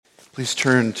Please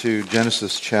turn to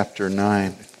Genesis chapter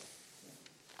 9.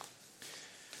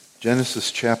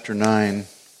 Genesis chapter 9,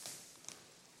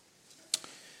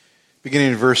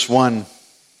 beginning in verse 1.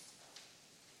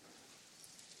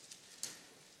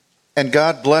 And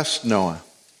God blessed Noah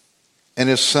and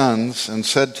his sons and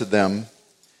said to them,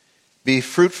 "Be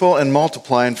fruitful and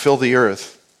multiply and fill the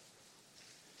earth.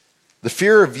 The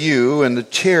fear of you and the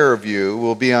terror of you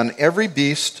will be on every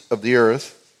beast of the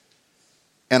earth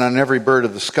and on every bird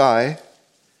of the sky,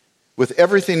 with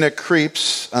everything that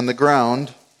creeps on the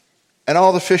ground, and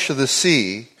all the fish of the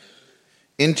sea.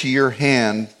 Into your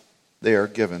hand they are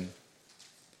given.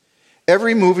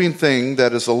 Every moving thing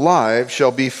that is alive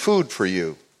shall be food for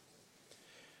you.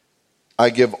 I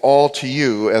give all to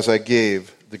you as I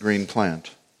gave the green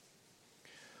plant.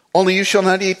 Only you shall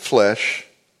not eat flesh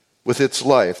with its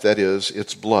life, that is,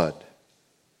 its blood.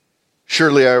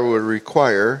 Surely I will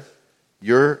require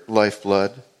your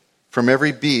lifeblood. From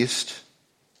every beast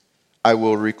I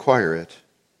will require it.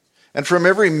 And from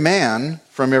every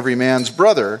man's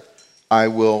brother, I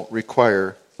will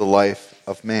require the life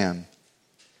of man.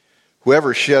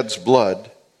 Whoever sheds blood,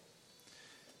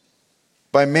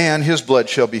 by man his blood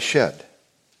shall be shed.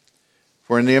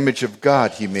 For in the image of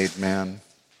God he made man.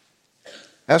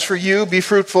 As for you, be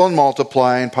fruitful and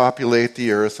multiply and populate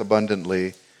the earth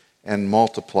abundantly and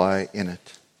multiply in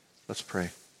it." Let's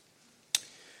pray.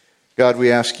 God,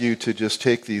 we ask you to just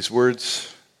take these words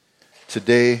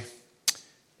today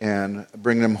and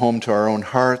bring them home to our own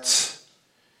hearts.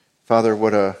 Father,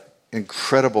 what an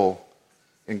incredible,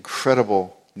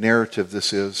 incredible narrative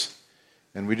this is.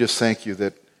 And we just thank you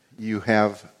that you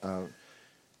have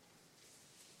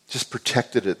just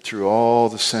protected it through all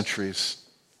the centuries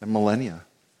and millennia,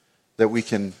 that we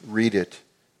can read it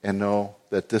and know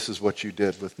that this is what you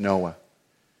did with Noah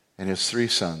and his 3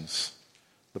 sons,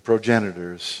 the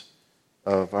progenitors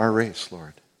of our race,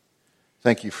 Lord.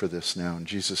 Thank you for this now, in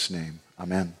Jesus' name.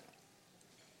 Amen.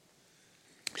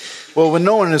 Well, when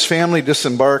Noah and his family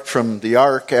disembarked from the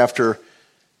ark after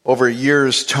over a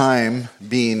year's time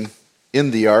being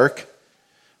in the ark,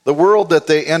 the world that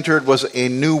they entered was a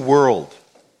new world.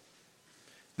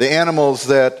 The animals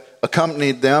that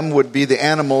accompanied them would be the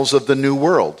animals of the new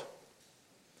world.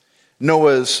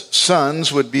 Noah's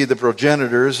sons would be the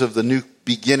progenitors of the new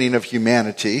beginning of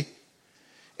humanity.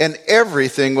 And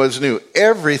everything was new.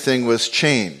 Everything was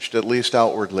changed, at least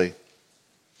outwardly.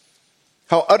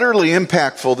 How utterly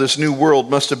impactful this new world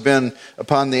must have been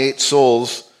upon the 8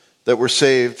 souls that were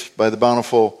saved by the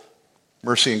bountiful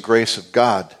mercy and grace of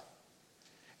God.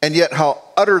 And yet how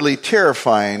utterly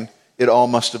terrifying it all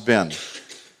must have been.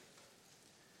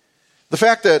 The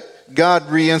fact that God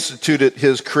reinstituted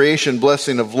his creation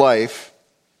blessing of life,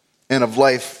 and of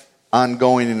life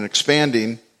ongoing and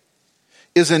expanding,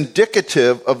 is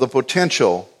indicative of the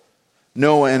potential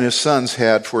Noah and his sons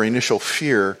had for initial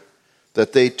fear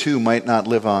that they too might not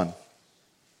live on.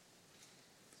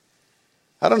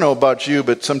 I don't know about you,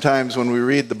 but sometimes when we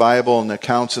read the Bible and the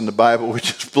accounts in the Bible, we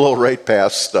just blow right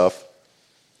past stuff.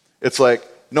 It's like,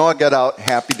 Noah got out,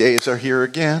 happy days are here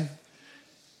again.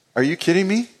 Are you kidding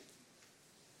me?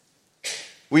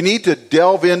 We need to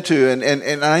delve into,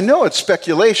 and I know it's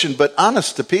speculation, but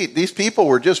honest to Pete, these people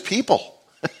were just people.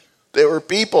 They were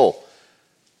people.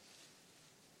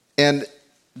 And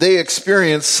they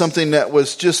experienced something that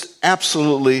was just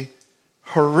absolutely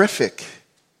horrific.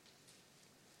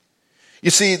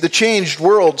 You see, the changed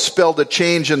world spelled a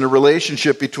change in the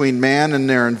relationship between man and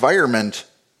their environment.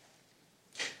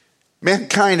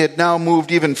 Mankind had now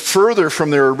moved even further from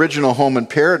their original home in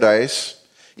paradise,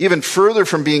 even further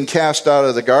from being cast out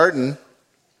of the garden.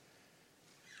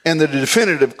 And the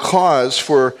definitive cause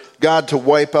for God to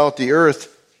wipe out the earth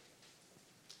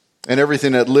and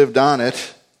everything that lived on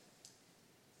it,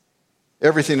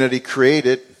 everything that he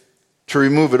created, to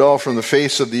remove it all from the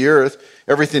face of the earth,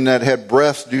 everything that had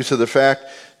breath, due to the fact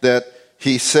that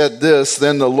he said this,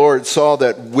 "Then the Lord saw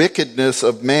that wickedness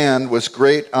of man was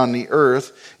great on the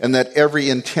earth, and that every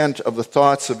intent of the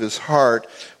thoughts of his heart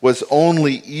was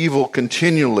only evil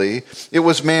continually. It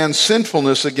was man's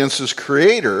sinfulness against his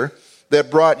Creator that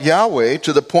brought Yahweh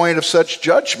to the point of such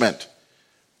judgment."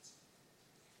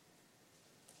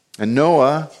 And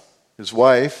Noah, his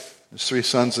wife, his 3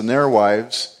 sons and their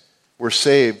wives were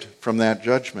saved from that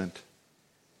judgment.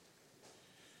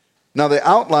 Now the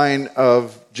outline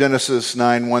of Genesis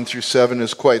 9, 1 through 7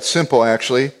 is quite simple,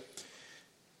 actually.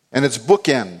 And it's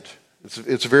bookend.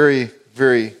 It's very,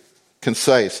 very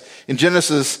concise. In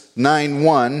Genesis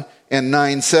 9:1 and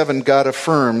 9:7, God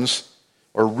affirms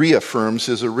or reaffirms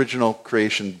his original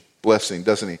creation blessing,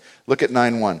 doesn't he? Look at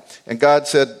 9:1. And God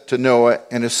said to Noah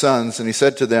and his sons, and he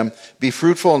said to them, "Be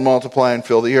fruitful and multiply and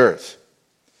fill the earth."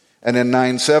 And then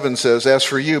 9:7 says, as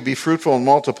for you, be fruitful and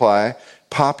multiply,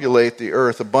 populate the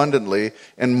earth abundantly,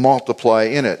 and multiply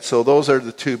in it. So those are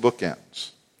the two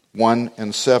bookends, 1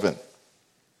 and 7.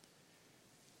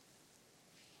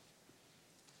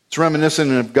 It's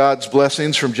reminiscent of God's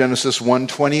blessings from Genesis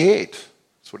 1:28.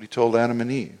 That's what he told Adam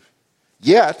and Eve.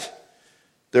 Yet,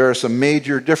 there are some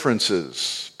major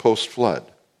differences post-flood.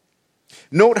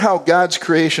 Note how God's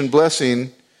creation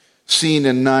blessing, seen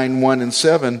in 9:1 and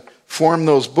 7, form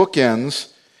those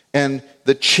bookends, and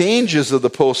the changes of the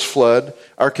post-flood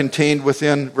are contained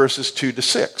within verses 2 to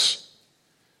 6.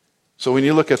 So when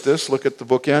you look at this, look at the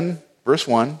bookend, verse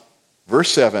 1, verse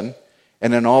 7,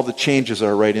 and then all the changes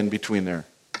are right in between there,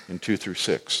 in 2 through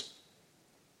 6.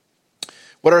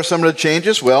 What are some of the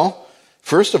changes? Well,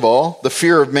 first of all, the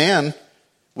fear of man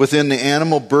within the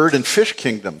animal, bird, and fish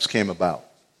kingdoms came about.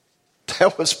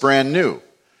 That was brand new.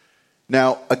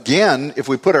 Now, again, if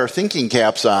we put our thinking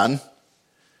caps on,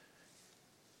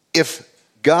 if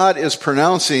God is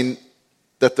pronouncing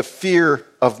that the fear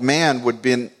of man would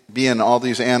be in all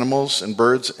these animals and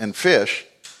birds and fish,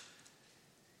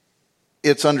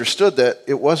 it's understood that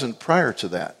it wasn't prior to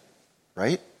that,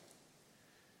 right?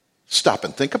 Stop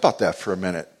and think about that for a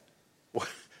minute.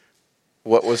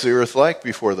 What was the earth like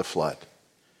before the flood?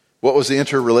 What was the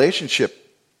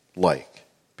interrelationship like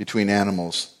between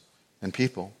animals and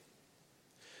people?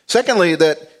 Secondly,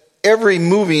 that every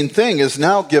moving thing is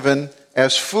now given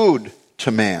as food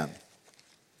to man.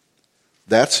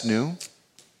 That's new.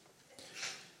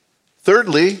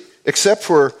 Thirdly, except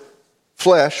for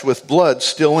flesh with blood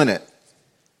still in it,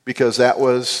 because that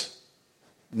was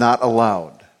not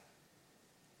allowed.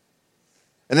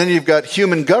 And then you've got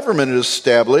human government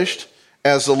established,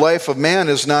 as the life of man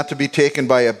is not to be taken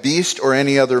by a beast or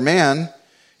any other man,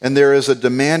 and there is a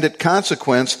demanded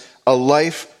consequence, a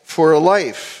life for a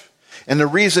life. And the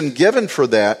reason given for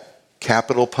that,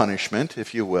 capital punishment,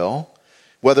 if you will,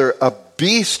 whether a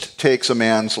beast takes a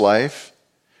man's life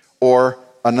or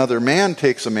another man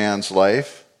takes a man's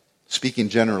life, speaking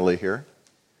generally here,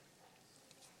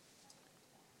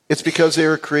 it's because they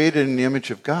were created in the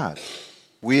image of God.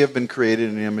 We have been created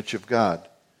in the image of God.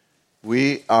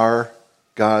 We are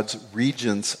God's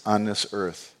regents on this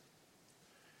earth.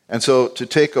 And so to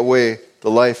take away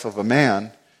the life of a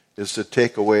man is to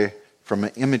take away from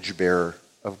an image bearer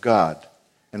of God.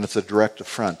 And it's a direct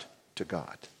affront to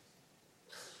God.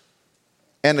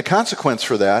 And the consequence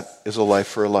for that is a life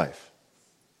for a life.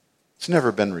 It's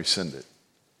never been rescinded.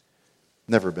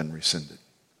 Never been rescinded.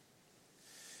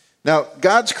 Now,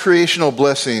 God's creational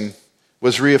blessing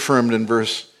was reaffirmed in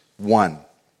verse 1.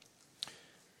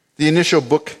 The initial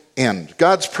book end.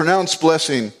 God's pronounced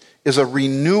blessing is a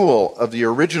renewal of the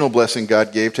original blessing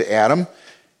God gave to Adam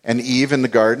and Eve in the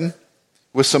garden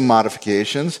with some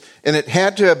modifications. And it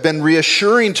had to have been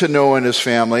reassuring to Noah and his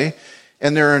family.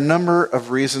 And there are a number of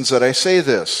reasons that I say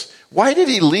this. Why did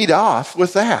he lead off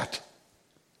with that?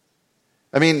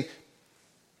 I mean,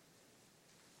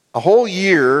 a whole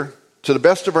year, to the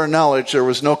best of our knowledge, there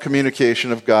was no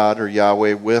communication of God or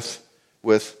Yahweh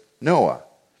with Noah.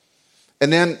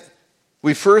 And then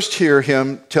we first hear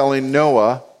him telling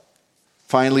Noah,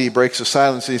 finally he breaks the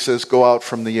silence and he says, go out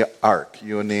from the ark,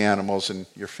 you and the animals and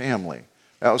your family.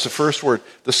 That was the first word.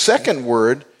 The second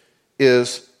word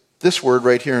is this word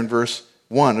right here in verse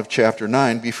 1 of chapter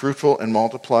 9, be fruitful and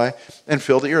multiply and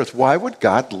fill the earth. Why would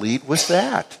God lead with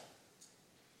that?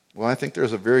 Well, I think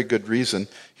there's a very good reason.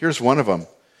 Here's one of them.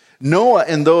 Noah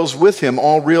and those with him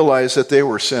all realized that they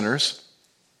were sinners.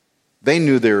 They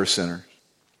knew they were sinners.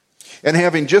 And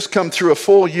having just come through a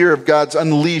full year of God's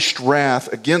unleashed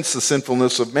wrath against the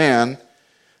sinfulness of man,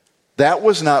 that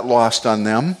was not lost on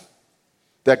them,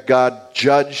 that God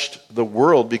judged the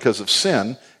world because of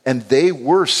sin, and they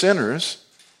were sinners.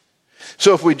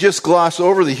 So if we just gloss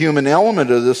over the human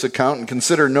element of this account and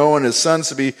consider Noah and his sons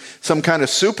to be some kind of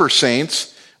super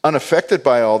saints, unaffected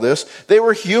by all this, they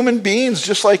were human beings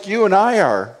just like you and I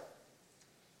are.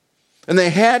 And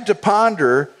they had to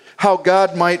ponder how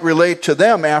God might relate to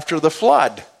them after the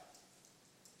flood.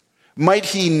 Might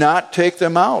he not take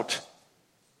them out?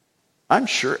 I'm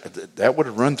sure that would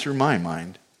have run through my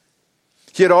mind.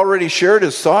 He had already shared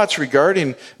his thoughts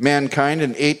regarding mankind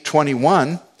in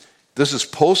 8:21. This is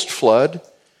post-flood.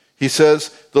 He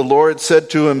says, the Lord said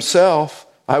to himself,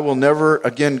 I will never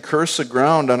again curse the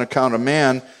ground on account of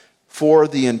man, for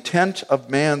the intent of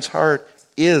man's heart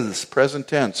is, present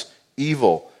tense,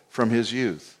 evil from his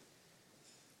youth.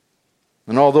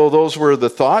 And although those were the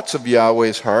thoughts of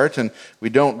Yahweh's heart, and we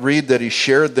don't read that he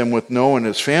shared them with Noah and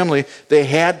his family, they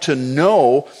had to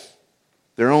know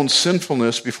their own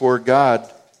sinfulness before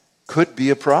God could be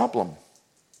a problem.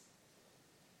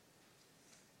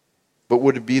 but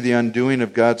would it be the undoing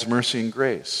of God's mercy and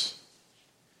grace?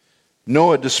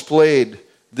 Noah displayed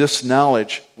this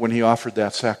knowledge when he offered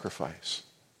that sacrifice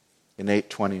in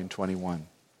 8:20 and 21.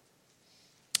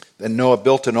 Then Noah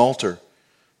built an altar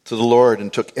to the Lord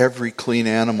and took every clean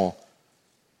animal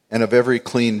and of every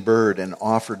clean bird and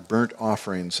offered burnt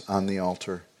offerings on the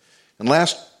altar. And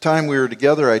last time we were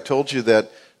together, I told you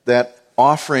that that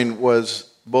offering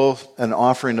was both an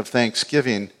offering of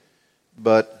thanksgiving,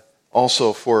 but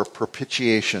also for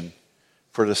propitiation,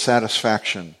 for the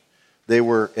satisfaction. They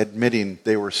were admitting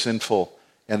they were sinful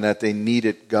and that they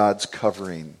needed God's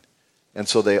covering. And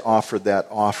so they offered that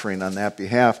offering on that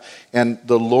behalf. And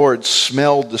the Lord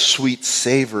smelled the sweet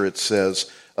savor, it says,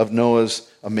 of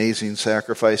Noah's amazing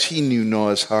sacrifice. He knew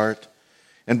Noah's heart,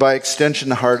 and by extension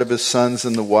the heart of his sons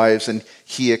and the wives, and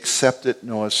he accepted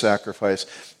Noah's sacrifice.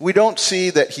 We don't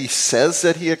see that he says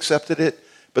that he accepted it,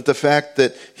 but the fact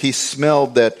that he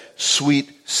smelled that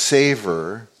sweet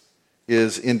savor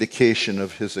is indication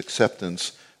of his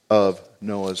acceptance of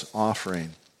Noah's offering.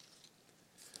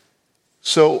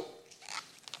 So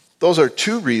those are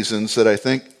two reasons that I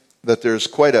think that there's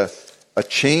quite a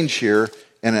change here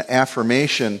and an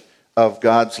affirmation of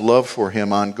God's love for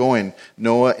him ongoing.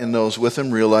 Noah and those with him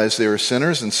realized they were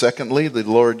sinners. And secondly, the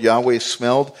Lord Yahweh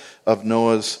smelled of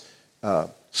Noah's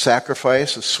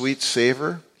sacrifice, a sweet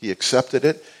savor. He accepted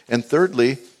it. And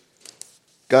thirdly,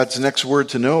 God's next word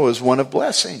to Noah is one of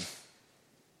blessing.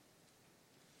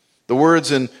 The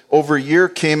words in over a year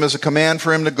came as a command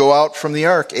for him to go out from the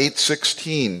ark,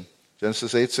 8:16.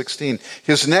 Genesis 8:16.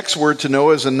 His next word to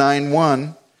Noah is a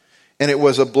 9:1. And it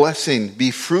was a blessing. Be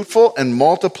fruitful and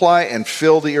multiply and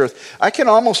fill the earth. I can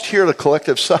almost hear the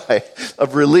collective sigh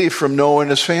of relief from Noah and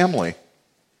his family.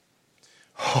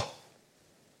 Oh.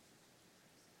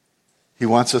 He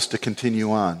wants us to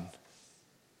continue on.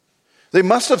 They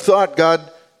must have thought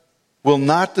God will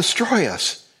not destroy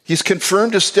us. He's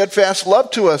confirmed his steadfast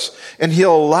love to us, and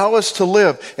he'll allow us to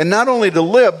live. And not only to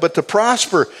live, but to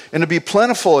prosper and to be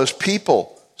plentiful as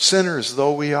people, sinners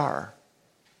though we are.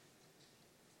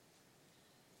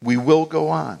 We will go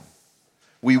on.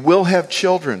 We will have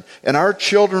children, and our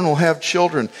children will have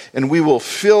children, and we will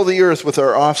fill the earth with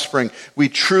our offspring. We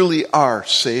truly are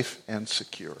safe and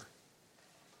secure.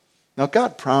 Now,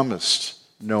 God promised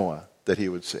Noah that he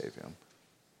would save him.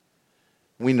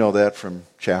 We know that from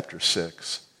chapter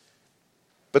 6.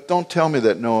 But don't tell me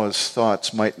that Noah's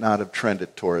thoughts might not have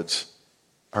trended towards,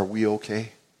 are we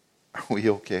okay? Are we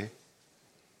okay?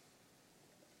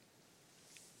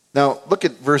 Now, look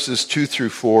at verses 2 through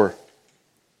 4.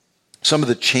 Some of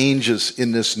the changes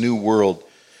in this new world.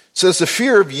 It says, the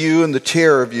fear of you and the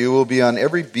terror of you will be on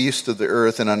every beast of the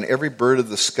earth and on every bird of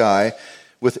the sky,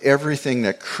 with everything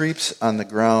that creeps on the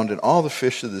ground and all the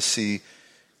fish of the sea.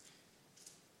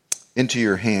 Into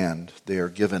your hand they are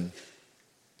given.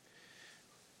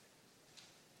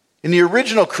 In the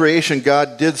original creation,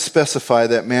 God did specify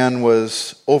that man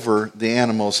was over the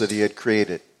animals that he had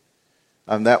created.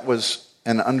 That was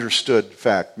an understood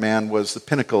fact. Man was the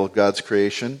pinnacle of God's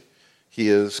creation. He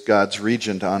is God's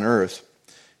regent on earth.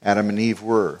 Adam and Eve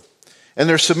were. And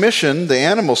their submission, the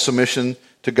animal submission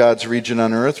to God's regent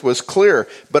on earth, was clear.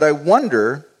 But I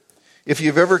wonder if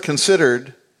you've ever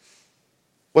considered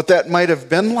what that might have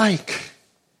been like.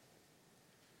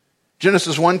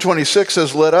 Genesis 1:26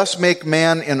 says, let us make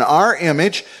man in our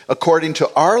image, according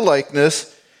to our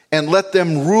likeness, and let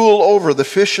them rule over the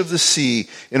fish of the sea,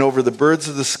 and over the birds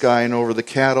of the sky, and over the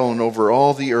cattle, and over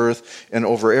all the earth, and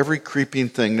over every creeping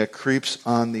thing that creeps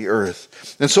on the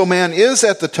earth. And so man is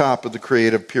at the top of the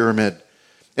creative pyramid.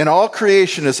 And all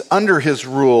creation is under his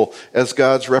rule as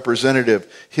God's representative,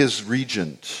 his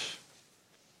regent.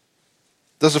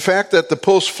 Does the fact that the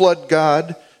post-flood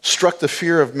God struck the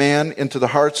fear of man into the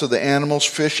hearts of the animals,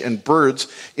 fish, and birds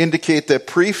indicate that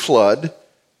pre-flood,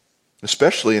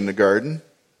 especially in the garden,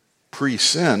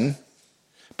 pre-sin,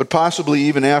 but possibly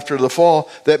even after the fall,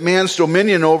 that man's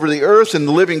dominion over the earth and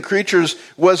the living creatures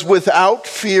was without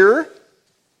fear,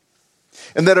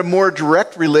 and that a more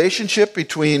direct relationship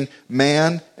between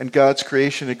man and God's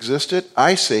creation existed?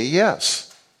 I say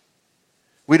yes.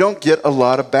 We don't get a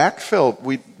lot of backfill.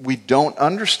 We don't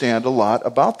understand a lot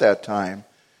about that time.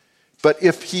 But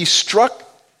if he struck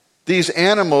these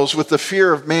animals with the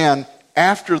fear of man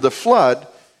after the flood,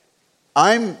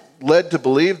 I'm led to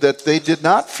believe that they did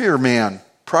not fear man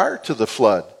prior to the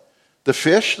flood. The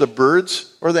fish, the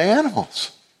birds, or the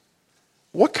animals.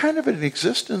 What kind of an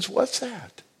existence was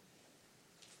that?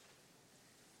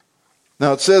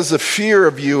 Now it says the fear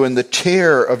of you and the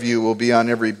terror of you will be on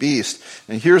every beast.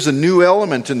 And here's a new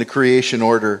element in the creation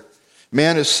order.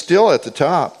 Man is still at the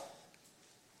top.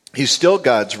 He's still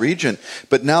God's regent,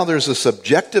 but now there's a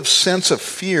subjective sense of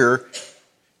fear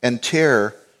and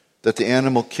terror that the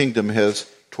animal kingdom has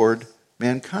toward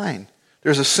mankind.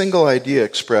 There's a single idea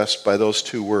expressed by those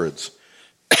two words,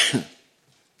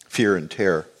 fear and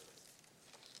terror.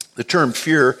 The term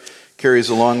fear carries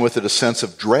along with it a sense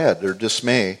of dread or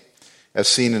dismay, as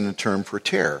seen in the term for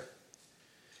terror.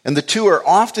 And the two are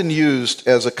often used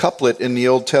as a couplet in the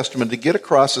Old Testament to get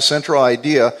across the central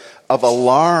idea of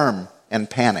alarm and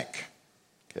panic.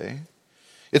 Okay?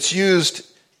 It's used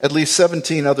at least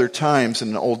 17 other times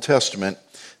in the Old Testament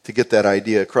to get that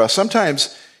idea across.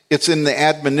 Sometimes it's in the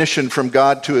admonition from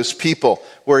God to his people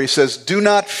where he says, do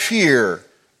not fear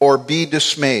or be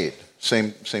dismayed.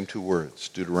 Same two words,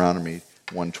 Deuteronomy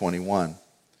 1:21.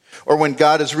 Or when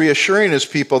God is reassuring his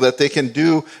people that they can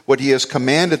do what he has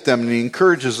commanded them, and he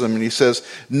encourages them, and he says,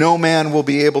 no man will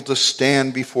be able to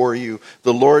stand before you.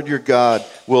 The Lord your God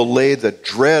will lay the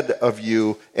dread of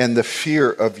you and the fear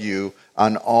of you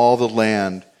on all the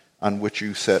land on which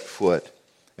you set foot,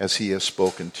 as he has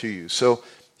spoken to you. So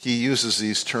he uses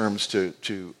these terms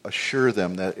to assure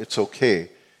them that it's okay,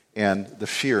 and the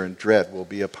fear and dread will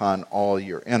be upon all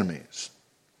your enemies.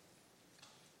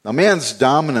 Now, man's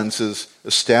dominance is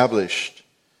established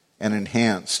and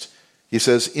enhanced. He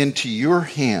says, into your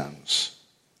hands,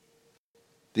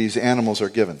 these animals are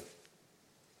given.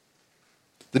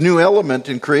 The new element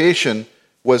in creation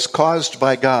was caused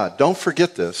by God. Don't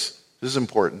forget this. This is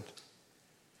important.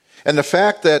 And the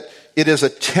fact that it is a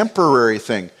temporary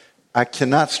thing, I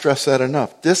cannot stress that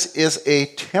enough. This is a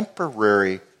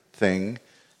temporary thing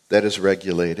that is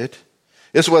regulated.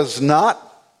 This was not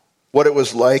what it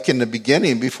was like in the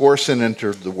beginning before sin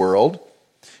entered the world.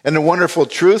 And the wonderful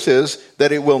truth is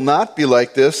that it will not be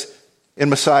like this in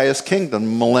Messiah's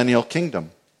kingdom, millennial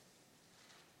kingdom.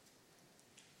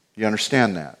 You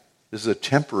understand that? This is a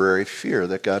temporary fear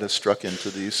that God has struck into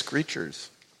these creatures.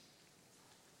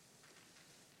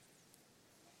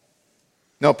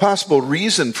 Now, possible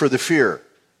reason for the fear.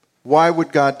 Why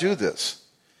would God do this?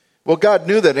 Well, God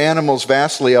knew that animals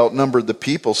vastly outnumbered the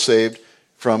people saved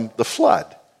from the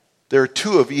flood. There are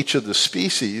 2 of each of the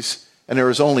species, and there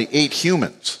was only 8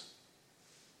 humans.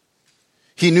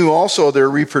 He knew also their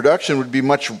reproduction would be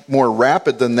much more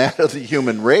rapid than that of the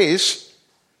human race.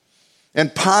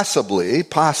 And possibly,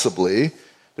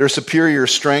 their superior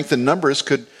strength and numbers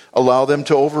could allow them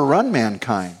to overrun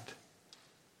mankind.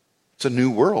 It's a new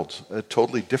world, a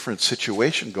totally different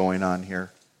situation going on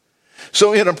here.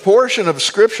 So in a portion of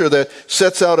Scripture that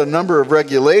sets out a number of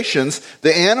regulations,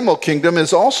 the animal kingdom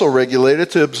is also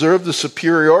regulated to observe the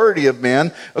superiority of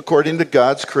man according to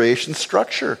God's creation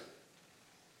structure.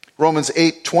 Romans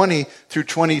 8:20 through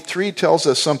 23 tells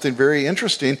us something very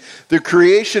interesting. The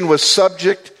creation was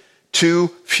subject to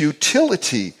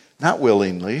futility, not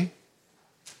willingly,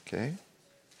 okay?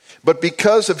 But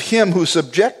because of him who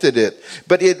subjected it.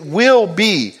 But it will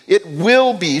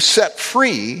be set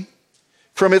free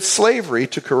from its slavery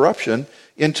to corruption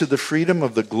into the freedom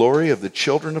of the glory of the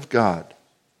children of God.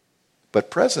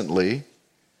 But presently,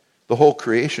 the whole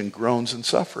creation groans and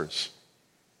suffers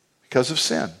because of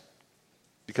sin,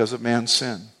 because of man's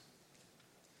sin.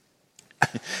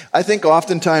 I think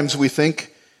oftentimes we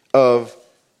think of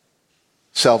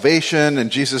salvation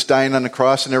and Jesus dying on the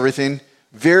cross and everything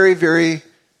very, very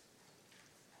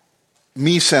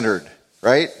me-centered,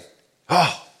 right?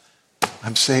 Oh,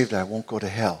 I'm saved, I won't go to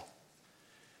hell.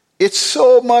 It's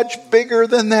so much bigger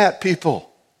than that,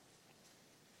 people.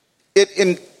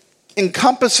 It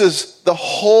encompasses the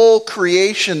whole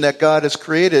creation that God has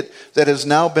created that has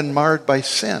now been marred by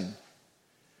sin.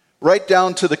 Right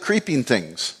down to the creeping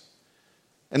things,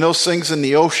 and those things in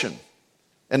the ocean,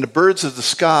 and the birds of the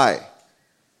sky.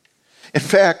 In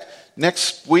fact,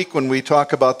 next week when we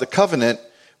talk about the covenant,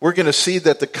 we're going to see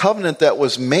that the covenant that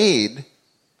was made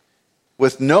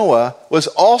with Noah was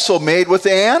also made with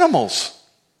the animals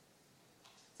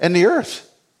and the earth.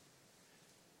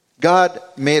 God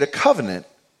made a covenant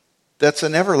that's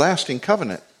an everlasting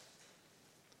covenant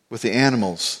with the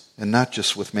animals and not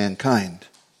just with mankind.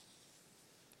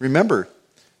 Remember,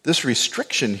 this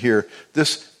restriction here,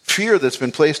 this fear that's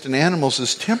been placed in animals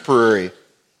is temporary.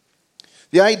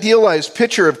 The idealized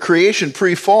picture of creation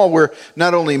pre-fall, where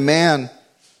not only man,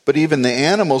 but even the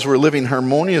animals were living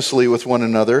harmoniously with one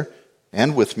another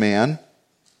and with man,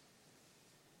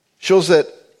 shows that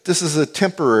this is a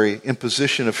temporary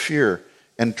imposition of fear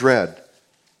and dread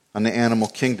on the animal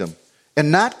kingdom,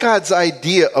 and not God's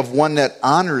idea of one that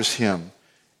honors him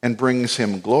and brings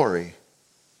him glory.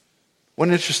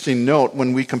 One interesting note,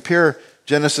 when we compare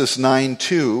Genesis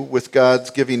 9:2 with God's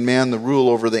giving man the rule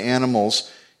over the animals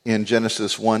in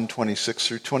Genesis 1:26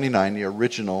 through 29, the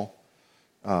original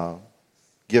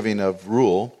giving of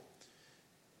rule.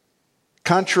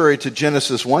 Contrary to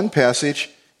Genesis 1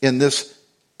 passage, in this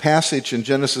passage in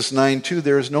Genesis 9:2,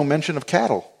 there is no mention of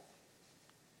cattle,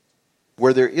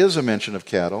 where there is a mention of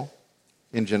cattle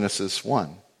in Genesis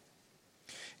 1.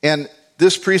 And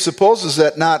this presupposes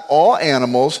that not all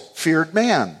animals feared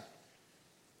man.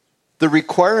 The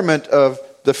requirement of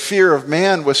the fear of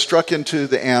man was struck into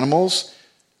the animals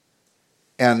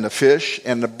and the fish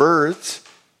and the birds,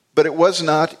 but it was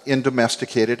not in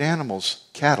domesticated animals.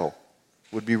 Cattle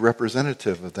would be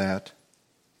representative of that.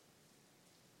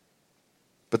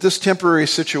 But this temporary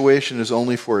situation is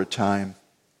only for a time.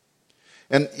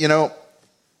 And,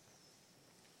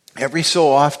 every so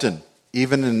often,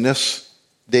 even in this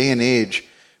day and age,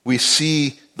 we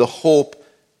see the hope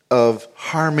of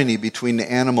harmony between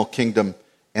the animal kingdom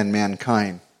and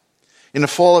mankind. In the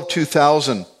fall of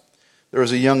 2000, there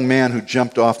was a young man who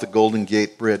jumped off the Golden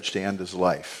Gate Bridge to end his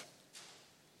life.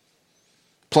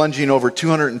 Plunging over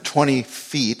 220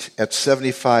 feet at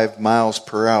 75 miles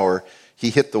per hour, he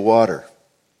hit the water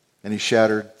and he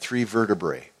shattered 3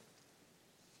 vertebrae.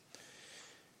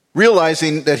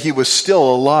 Realizing that he was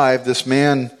still alive, this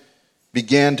man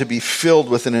began to be filled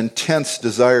with an intense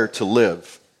desire to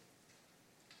live.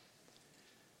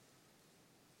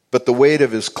 But the weight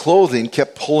of his clothing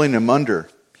kept pulling him under.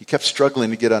 He kept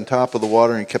struggling to get on top of the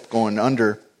water and kept going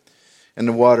under in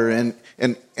the water. And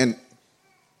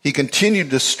he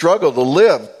continued to struggle to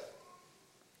live,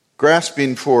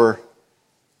 grasping for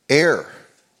air.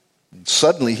 And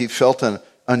suddenly he felt an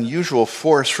unusual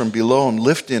force from below him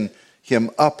lifting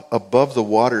him up above the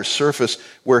water's surface,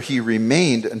 where he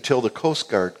remained until the Coast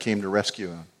Guard came to rescue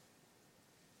him.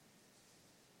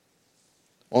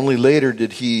 Only later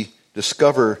did he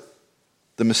discover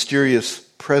the mysterious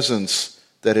presence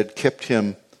that had kept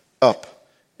him up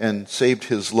and saved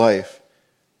his life,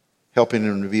 helping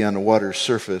him to be on the water's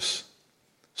surface,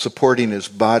 supporting his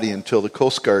body until the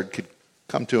Coast Guard could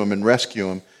come to him and rescue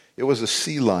him. It was a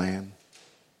sea lion.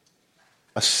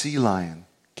 A sea lion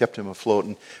kept him afloat.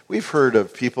 And we've heard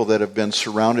of people that have been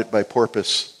surrounded by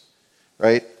porpoise,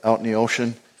 right, out in the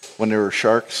ocean when there were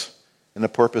sharks, and the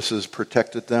porpoises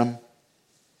protected them.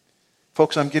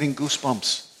 Folks, I'm getting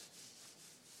goosebumps.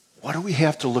 What do we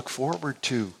have to look forward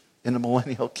to in the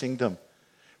millennial kingdom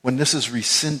when this is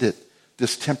rescinded,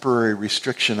 this temporary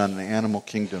restriction on the animal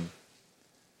kingdom?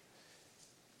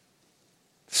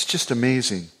 It's just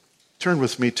amazing. Turn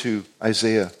with me to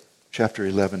Isaiah chapter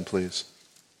 11, please.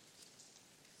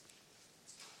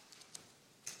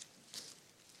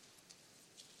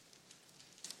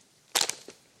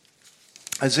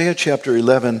 Isaiah chapter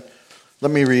 11,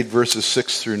 let me read verses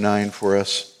 6 through 9 for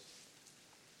us.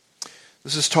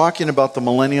 This is talking about the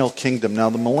millennial kingdom.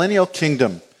 Now, the millennial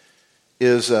kingdom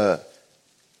is an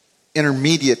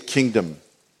intermediate kingdom.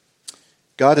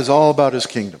 God is all about his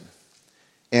kingdom.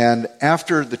 And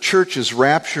after the church is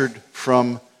raptured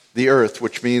from the earth,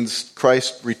 which means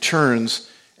Christ returns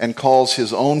and calls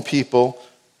his own people,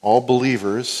 all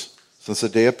believers, since the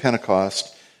day of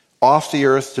Pentecost, off the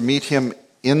earth to meet him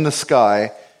in the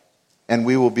sky, and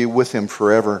we will be with him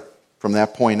forever from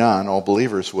that point on, all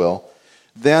believers will.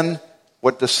 Then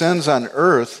what descends on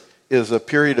earth is a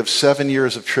period of 7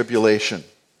 years of tribulation.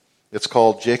 It's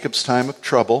called Jacob's time of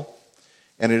trouble,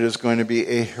 and it is going to be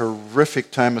a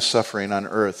horrific time of suffering on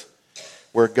earth,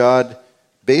 where God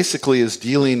basically is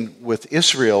dealing with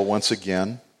Israel once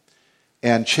again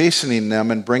and chastening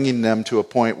them and bringing them to a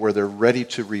point where they're ready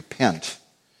to repent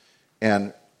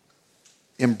and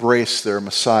embrace their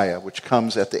Messiah, which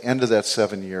comes at the end of that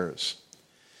 7 years.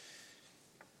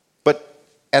 But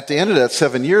at the end of that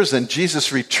 7 years, then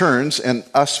Jesus returns, and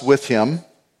us with him,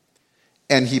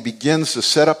 and he begins to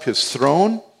set up his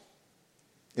throne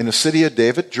in the city of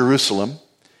David, Jerusalem,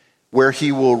 where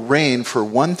he will reign for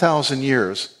 1,000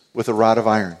 years with a rod of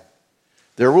iron.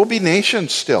 There will be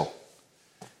nations still,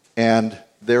 and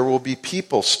there will be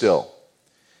people still.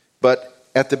 But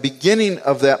at the beginning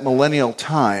of that millennial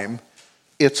time,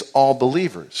 it's all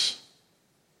believers.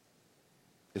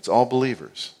 It's all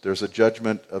believers. There's a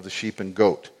judgment of the sheep and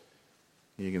goat.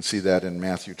 You can see that in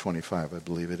Matthew 25, I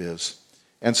believe it is.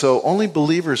 And so only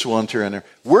believers will enter in there.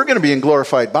 We're going to be in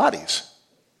glorified bodies.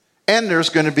 And there's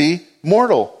going to be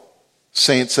mortal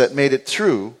saints that made it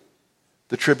through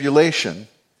the tribulation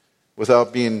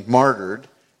without being martyred,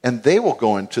 and they will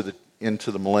go into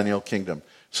the millennial kingdom.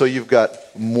 So you've got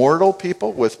mortal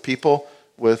people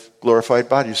with glorified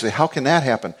bodies. You say, how can that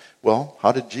happen? Well,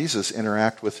 how did Jesus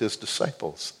interact with his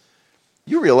disciples?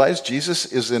 You realize Jesus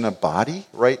is in a body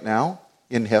right now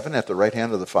in heaven at the right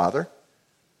hand of the Father?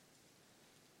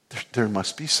 There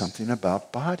must be something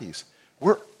about bodies.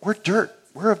 We're dirt.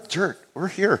 We're of dirt. We're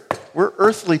here. We're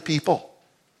earthly people.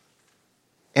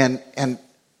 And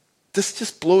this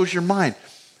just blows your mind.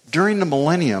 During the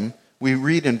millennium, we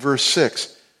read in verse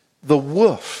 6, the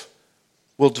wolf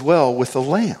will dwell with the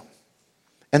lamb,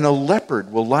 and the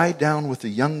leopard will lie down with the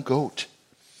young goat,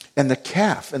 and the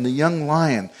calf and the young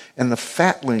lion and the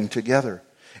fatling together.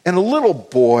 And a little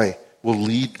boy will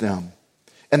lead them,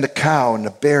 and the cow and the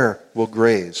bear will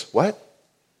graze. What?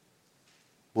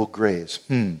 Will graze.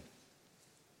 And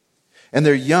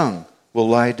their young will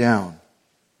lie down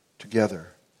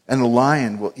together, and the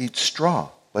lion will eat straw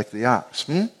like the ox.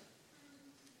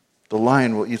 The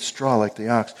lion will eat straw like the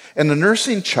ox. And the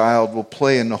nursing child will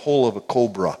play in the hole of a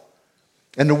cobra,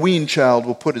 and the weaned child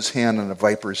will put his hand in a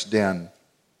viper's den.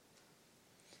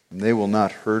 And they will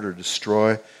not hurt or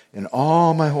destroy in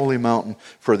all my holy mountain,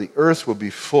 for the earth will be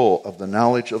full of the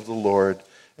knowledge of the Lord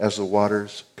as the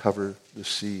waters cover the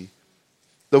sea.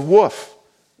 The wolf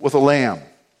with a lamb.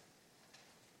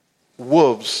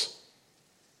 Wolves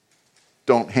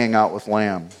don't hang out with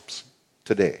lambs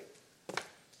today.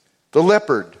 The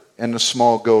leopard and the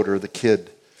small goat or the kid.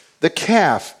 The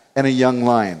calf and a young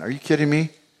lion. Are you kidding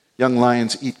me? Young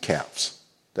lions eat calves.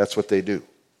 That's what they do.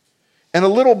 And a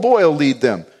little boy will lead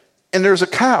them. And there's a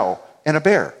cow and a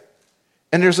bear.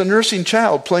 And there's a nursing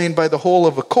child playing by the hole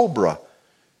of a cobra.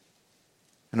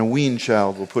 And a weaned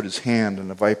child will put his hand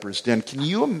in a viper's den. Can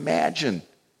you imagine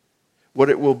what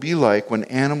it will be like when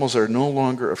animals are no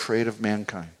longer afraid of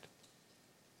mankind?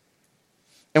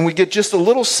 And we get just a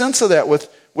little sense of that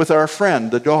with our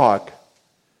friend, the dog.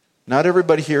 Not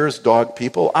everybody here is dog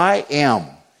people. I am.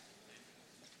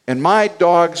 And my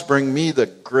dogs bring me the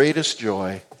greatest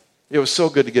joy. It was so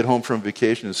good to get home from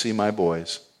vacation and see my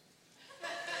boys.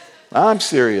 I'm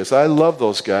serious. I love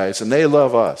those guys, and they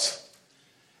love us.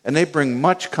 And they bring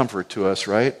much comfort to us,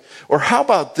 right? Or how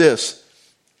about this?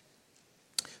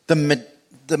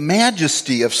 The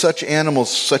majesty of such animals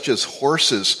such as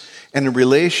horses and the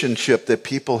relationship that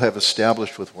people have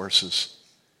established with horses.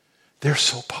 They're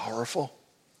so powerful.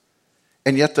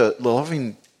 And yet the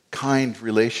loving, kind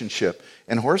relationship.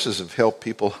 And horses have helped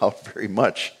people out very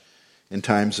much in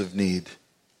times of need.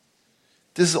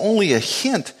 This is only a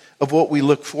hint of what we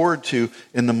look forward to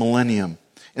in the millennium.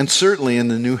 And certainly in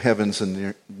the new heavens and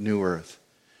the new earth.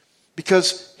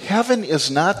 Because heaven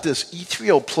is not this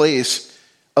ethereal place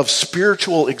of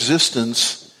spiritual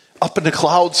existence up in the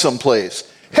clouds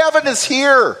someplace. Heaven is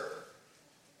here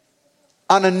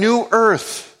on a new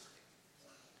earth.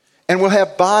 And we'll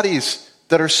have bodies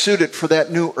that are suited for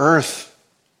that new earth.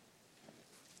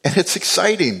 And it's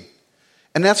exciting.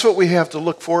 And that's what we have to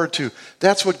look forward to.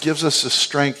 That's what gives us the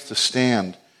strength to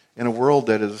stand in a world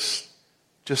that is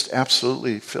just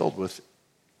absolutely filled with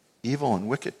evil and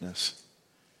wickedness.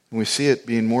 And we see it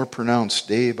being more pronounced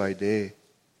day by day.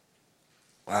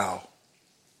 Wow.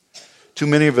 Too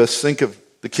many of us think of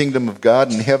the kingdom of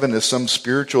God and heaven as some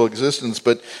spiritual existence,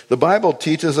 but the Bible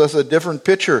teaches us a different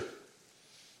picture.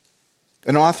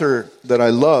 An author that I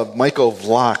love, Michael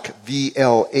Vlach,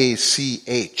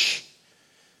 V-L-A-C-H,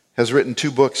 has written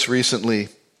 2 books recently.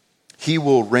 He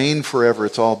Will Reign Forever.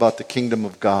 It's all about the kingdom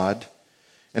of God.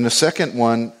 And the second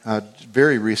one,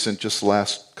 very recent, just the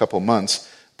last couple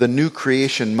months, The New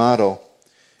Creation Model.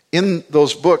 In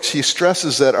those books, he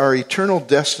stresses that our eternal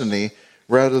destiny,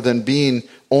 rather than being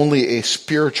only a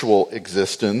spiritual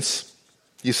existence,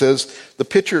 he says, the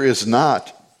picture is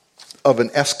not of an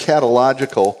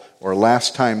eschatological or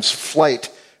last time's flight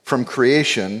from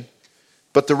creation,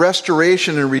 but the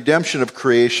restoration and redemption of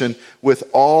creation with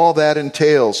all that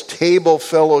entails: table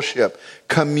fellowship,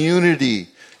 community,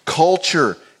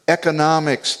 culture,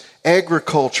 economics,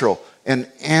 agricultural and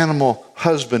animal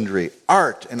husbandry,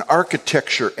 art and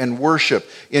architecture and worship.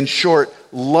 In short,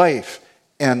 life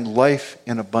and life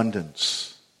in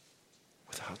abundance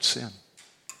without sin.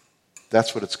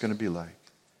 That's what it's going to be like.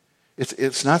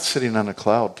 It's not sitting on a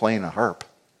cloud playing a harp.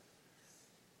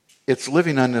 It's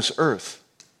living on this earth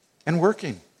and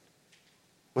working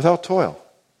without toil,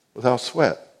 without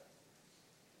sweat.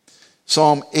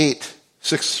 Psalm 8,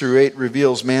 6-8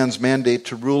 reveals man's mandate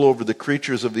to rule over the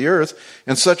creatures of the earth,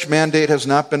 and such mandate has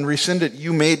not been rescinded.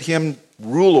 You made him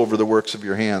rule over the works of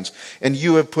your hands, and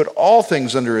you have put all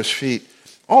things under his feet,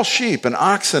 all sheep and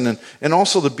oxen, and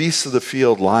also the beasts of the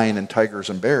field, lion and tigers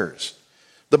and bears,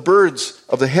 the birds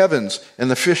of the heavens and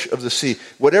the fish of the sea.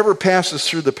 Whatever passes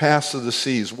through the paths of the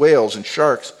seas, whales and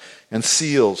sharks and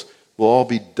seals will all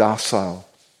be docile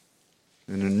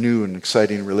in a new and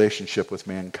exciting relationship with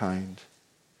mankind.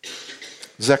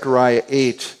 Zechariah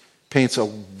 8 paints a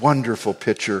wonderful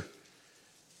picture,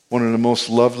 one of the most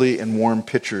lovely and warm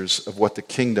pictures of what the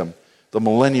kingdom, the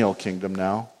millennial kingdom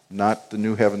now, not the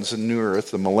new heavens and new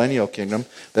earth, the millennial kingdom,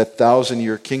 that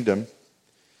 1,000-year kingdom,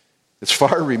 It's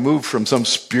far removed from some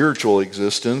spiritual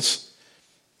existence.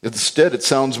 Instead, it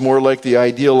sounds more like the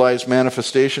idealized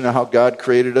manifestation of how God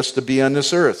created us to be on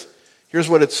this earth. Here's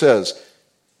what it says.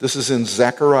 This is in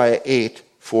Zechariah 8,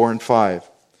 4 and 5.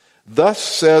 Thus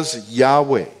says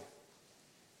Yahweh,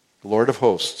 the Lord of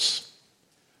hosts,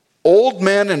 old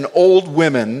men and old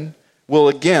women will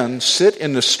again sit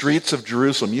in the streets of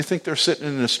Jerusalem. You think they're sitting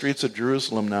in the streets of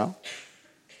Jerusalem now?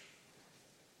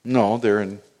 No, they're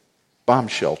in bomb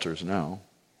shelters now.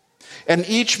 And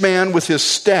each man with his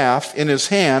staff in his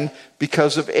hand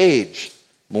because of age.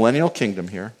 Millennial kingdom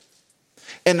here.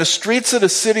 And the streets of the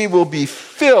city will be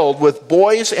filled with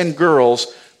boys and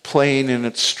girls playing in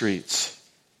its streets.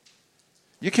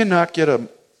 You cannot get a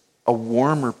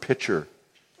warmer picture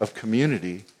of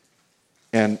community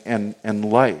and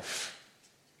life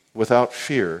without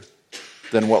fear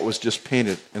than what was just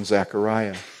painted in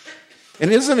Zechariah.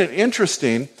 And isn't it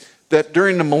interesting that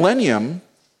during the millennium,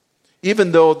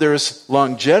 even though there's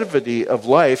longevity of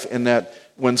life in that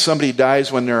when somebody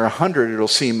dies when they're 100, it'll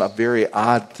seem a very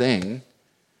odd thing.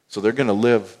 So they're going to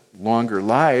live longer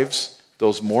lives,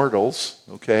 those mortals,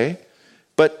 okay?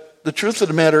 But the truth of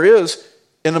the matter is,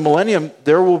 in the millennium,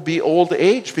 there will be old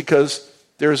age because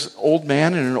there's an old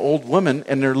man and an old woman,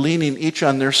 and they're leaning each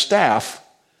on their staff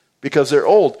because they're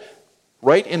old.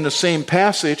 Right in the same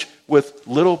passage with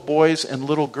little boys and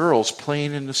little girls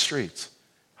playing in the streets.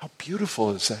 How beautiful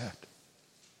is that?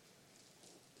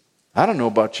 I don't know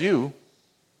about you.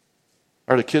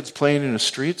 Are the kids playing in the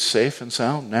streets safe and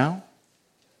sound now?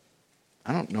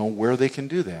 I don't know where they can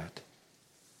do that.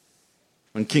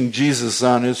 When King Jesus is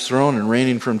on his throne and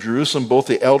reigning from Jerusalem, both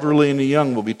the elderly and the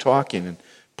young will be talking and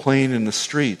playing in the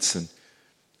streets. And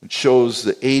it shows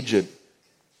the aged,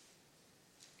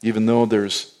 even though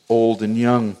there's old and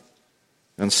young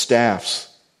and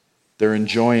staffs, they're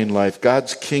enjoying life.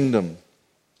 God's kingdom,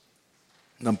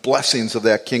 the blessings of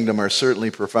that kingdom are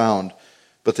certainly profound,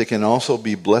 but they can also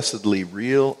be blessedly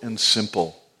real and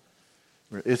simple.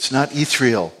 It's not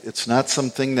ethereal. It's not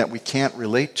something that we can't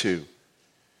relate to.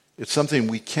 It's something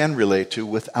we can relate to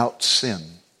without sin.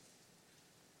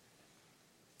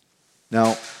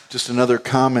 Now, just another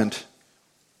comment.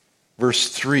 Verse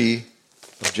 3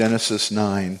 of Genesis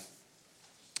 9.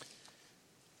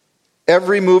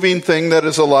 Every moving thing that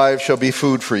is alive shall be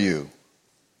food for you.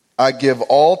 I give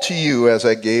all to you as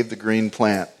I gave the green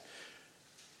plant.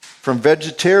 From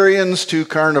vegetarians to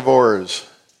carnivores.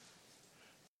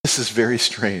 This is very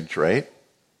strange, right?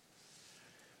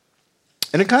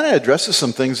 And it kind of addresses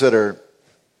some things that are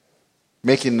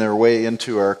making their way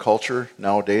into our culture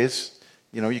nowadays.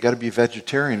 You know, you got to be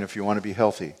vegetarian if you want to be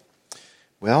healthy.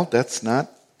 Well, that's not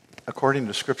according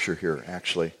to Scripture here,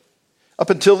 actually. Up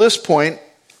until this point,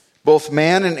 both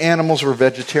man and animals were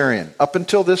vegetarian. Up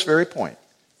until this very point,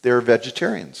 they were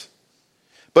vegetarians.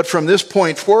 But from this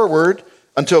point forward,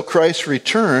 until Christ's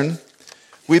return,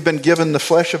 we've been given the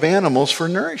flesh of animals for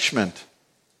nourishment.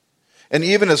 And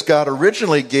even as God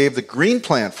originally gave the green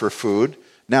plant for food,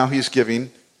 now he's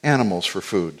giving animals for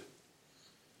food.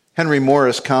 Henry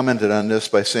Morris commented on this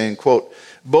by saying, quote,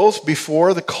 both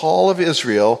before the call of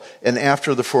Israel and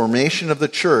after the formation of the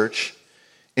church,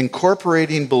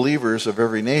 incorporating believers of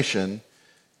every nation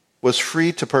was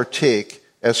free to partake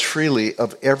as freely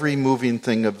of every moving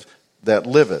thing that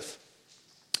liveth,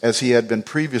 as he had been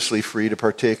previously free to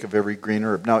partake of every green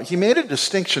herb. Now, he made a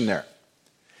distinction there.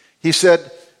 He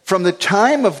said, from the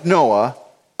time of Noah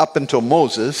up until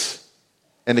Moses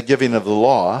and the giving of the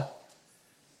law,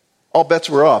 all bets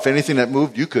were off. Anything that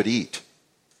moved, you could eat.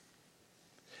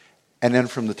 And then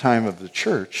from the time of the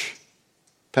church,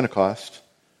 Pentecost,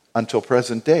 until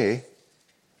present day,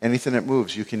 anything that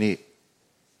moves, you can eat.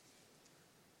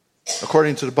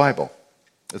 According to the Bible.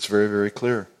 It's very, very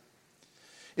clear.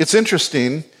 It's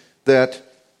interesting that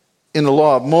in the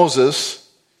law of Moses,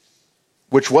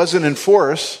 which wasn't in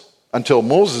force until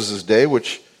Moses' day,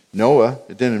 which Noah,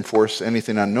 it didn't enforce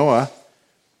anything on Noah.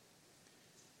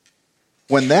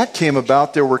 When that came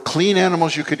about, there were clean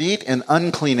animals you could eat and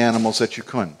unclean animals that you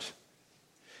couldn't.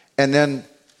 And then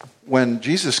when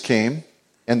Jesus came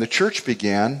and the church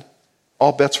began,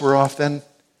 all bets were off then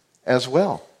as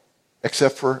well,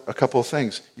 except for a couple of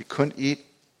things. You couldn't eat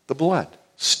the blood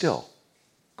still,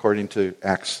 according to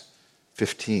Acts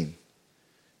 15.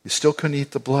 You still couldn't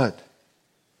eat the blood.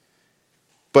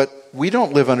 But we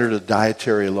don't live under the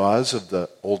dietary laws of the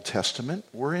Old Testament.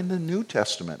 We're in the New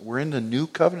Testament. We're in the New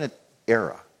Covenant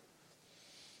era.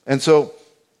 And so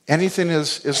anything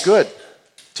is good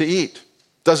to eat.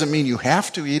 Doesn't mean you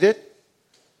have to eat it.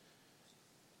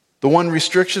 The one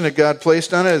restriction that God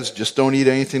placed on it is just don't eat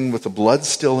anything with the blood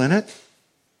still in it.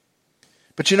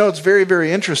 But you know, it's very,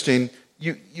 very interesting.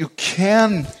 You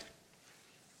can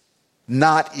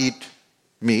not eat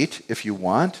meat if you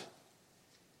want.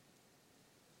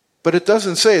 But it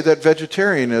doesn't say that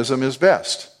vegetarianism is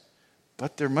best.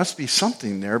 But there must be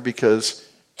something there, because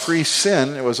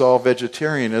pre-sin, it was all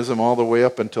vegetarianism all the way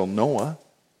up until Noah.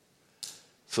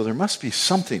 So there must be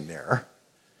something there.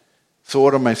 So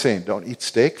what am I saying? Don't eat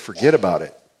steak? Forget about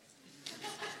it.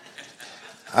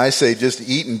 I say just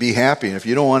eat and be happy. And if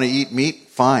you don't want to eat meat,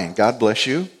 fine. God bless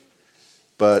you.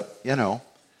 But,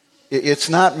 it's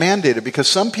not mandated, because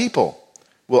some people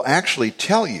will actually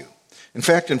tell you. In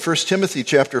fact, in 1 Timothy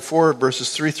chapter 4,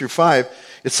 verses 3 through 5,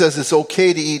 it says it's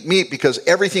okay to eat meat because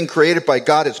everything created by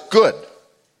God is good.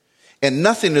 And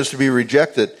nothing is to be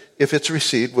rejected if it's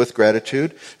received with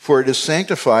gratitude, for it is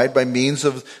sanctified by means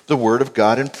of the word of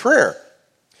God and prayer.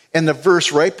 And the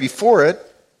verse right before it,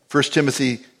 1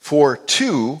 Timothy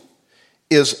 4:2,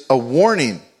 is a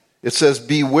warning. It says,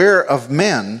 beware of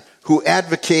men who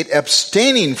advocate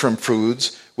abstaining from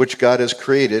foods which God has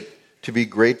created to be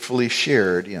gratefully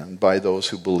shared in by those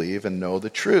who believe and know the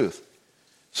truth.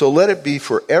 So let it be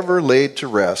forever laid to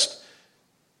rest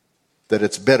that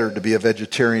it's better to be a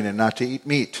vegetarian and not to eat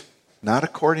meat. Not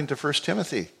according to 1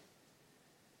 Timothy.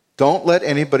 Don't let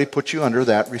anybody put you under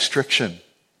that restriction.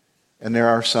 And there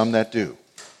are some that do.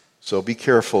 So be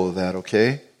careful of that,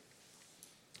 okay?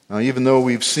 Now, even though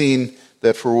we've seen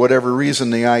that for whatever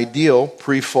reason the ideal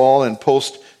pre-fall and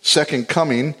post-second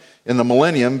coming in the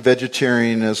millennium,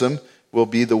 vegetarianism will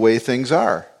be the way things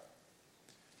are.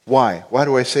 Why? Why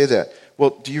do I say that?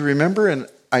 Well, do you remember in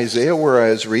Isaiah where I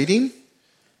was reading?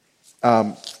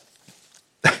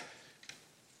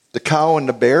 The cow and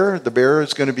the bear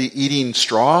is going to be eating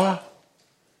straw.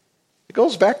 It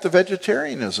goes back to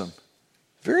vegetarianism.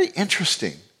 Very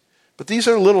interesting. But these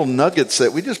are little nuggets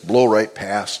that we just blow right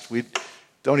past. We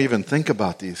don't even think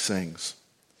about these things.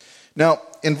 Now,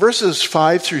 in verses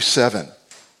 5 through 7,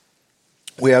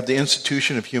 we have the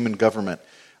institution of human government.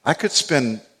 I could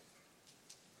spend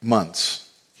months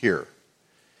here.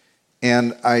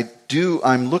 And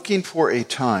I'm looking for a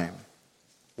time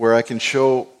where I can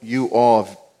show you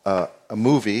all a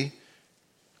movie,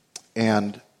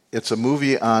 and it's a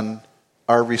movie on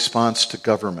our response to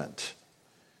government.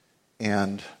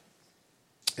 And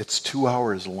it's 2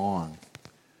 hours long.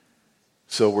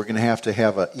 So we're going to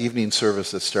have an evening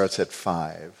service that starts at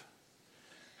 5.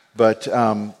 But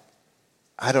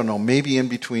I don't know, maybe in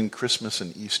between Christmas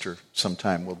and Easter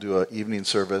sometime we'll do an evening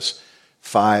service,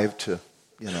 5 to,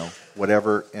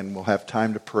 whatever, and we'll have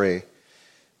time to pray.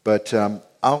 But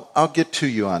I'll get to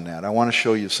you on that. I want to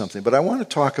show you something. But I want to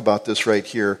talk about this right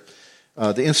here.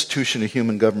 The institution of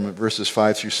human government, verses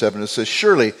 5 through 7. It says,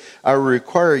 surely I will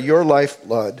require your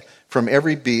lifeblood. From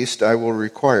every beast I will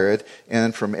require it,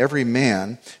 and from every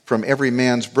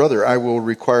man's brother I will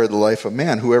require the life of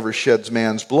man. Whoever sheds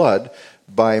man's blood,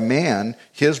 by man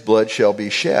his blood shall be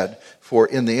shed, for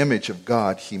in the image of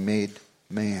God he made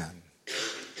man.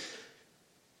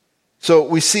 So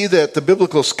we see that the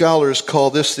biblical scholars call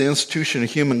this the institution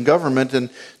of human government, and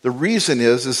the reason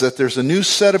is that there's a new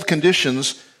set of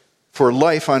conditions for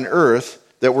life on earth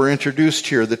that were introduced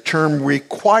here. The term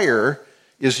require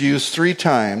is used 3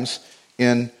 times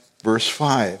in verse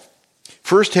 5.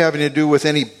 First having to do with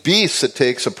any beast that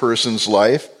takes a person's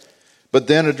life, but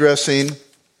then addressing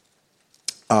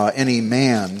any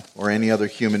man or any other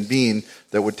human being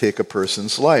that would take a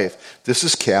person's life. This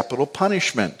is capital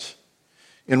punishment.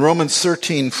 In Romans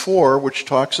 13:4, which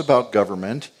talks about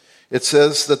government, it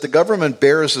says that the government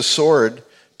bears a sword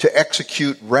to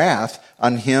execute wrath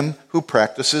on him who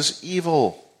practices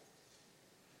evil.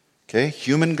 Okay,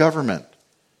 human government.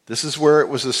 This is where it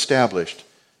was established,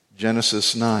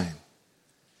 Genesis 9.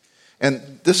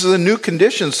 And this is a new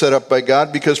condition set up by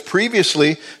God because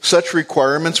previously such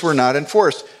requirements were not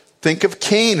enforced. Think of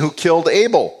Cain who killed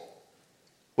Abel.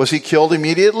 Was he killed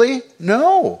immediately?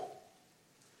 No.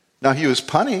 Now he was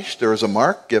punished. There was a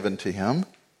mark given to him.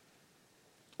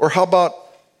 Or how about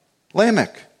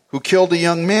Lamech who killed a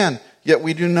young man, yet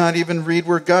we do not even read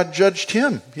where God judged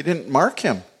him. He didn't mark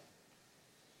him.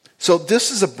 So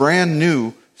this is a brand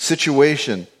new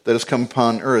situation that has come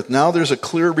upon earth. Now there's a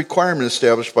clear requirement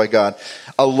established by God.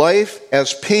 A life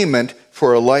as payment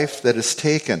for a life that is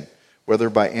taken, whether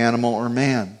by animal or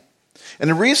man. And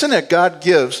the reason that God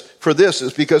gives for this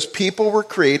is because people were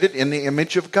created in the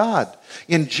image of God.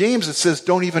 In James it says,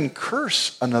 don't even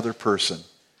curse another person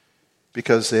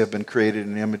because they have been created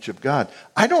in the image of God.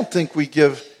 I don't think we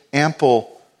give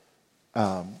ample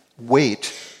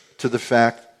weight to the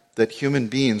fact that human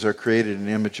beings are created in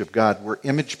the image of God. We're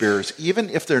image bearers. Even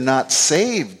if they're not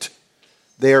saved,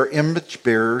 they are image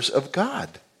bearers of God.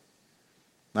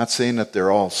 I'm not saying that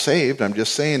they're all saved. I'm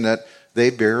just saying that they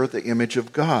bear the image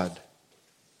of God.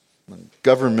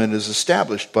 Government is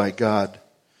established by God.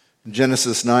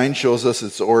 Genesis 9 shows us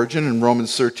its origin, and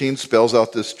Romans 13 spells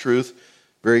out this truth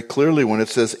very clearly when it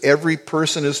says every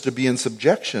person is to be in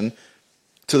subjection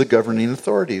to the governing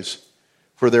authorities.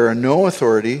 For there is no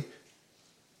authority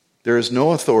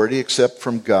except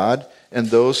from God, and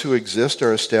those who exist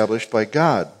are established by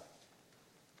God.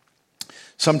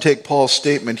 Some take Paul's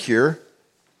statement here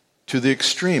to the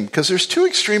extreme, because there's two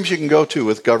extremes you can go to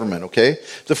with government, okay?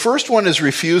 The first one is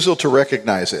refusal to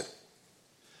recognize it.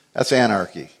 That's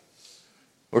anarchy.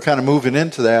 We're kind of moving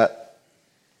into that.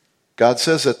 God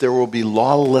says that there will be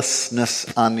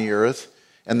lawlessness on the earth,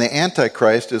 and the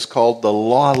Antichrist is called the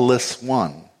lawless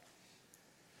one.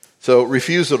 So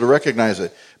refusal to recognize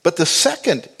it. But the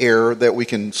second error that we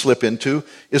can slip into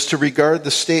is to regard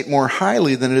the state more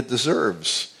highly than it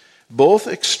deserves. Both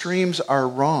extremes are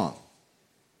wrong.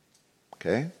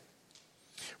 Okay?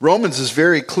 Romans is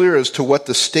very clear as to what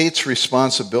the state's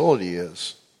responsibility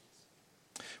is.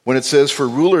 When it says, for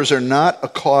rulers are not a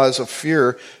cause of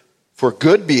fear for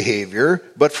good behavior,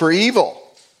 but for evil.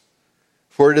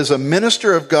 For it is a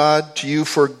minister of God to you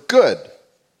for good.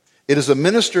 It is a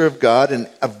minister of God, an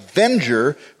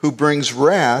avenger who brings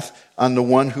wrath on the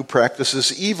one who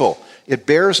practices evil. It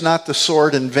bears not the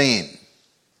sword in vain.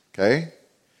 Okay?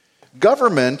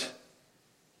 Government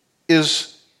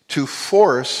is to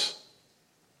force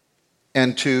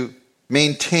and to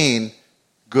maintain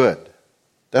good.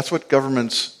 That's what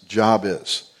government's job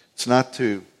is. It's not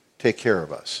to take care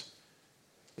of us.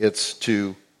 It's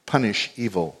to punish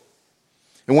evil.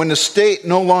 And when the state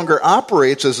no longer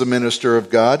operates as a minister of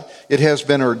God, it has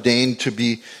been ordained to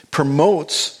be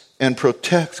promotes and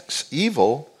protects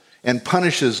evil and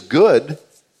punishes good.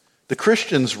 The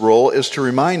Christian's role is to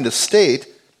remind the state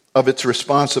of its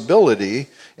responsibility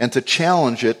and to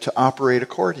challenge it to operate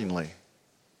accordingly.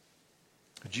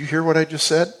 Did you hear what I just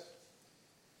said?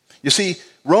 You see,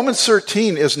 Romans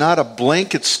 13 is not a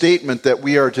blanket statement that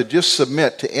we are to just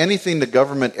submit to anything the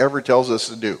government ever tells us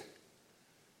to do.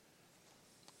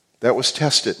 That was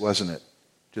tested, wasn't it,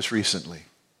 just recently?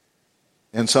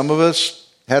 And some of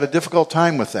us had a difficult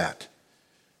time with that.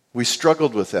 We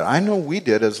struggled with that. I know we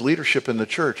did as leadership in the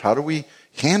church. How do we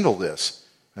handle this?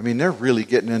 I mean, they're really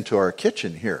getting into our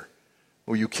kitchen here.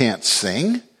 Well, you can't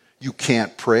sing. You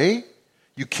can't pray.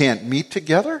 You can't meet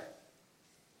together.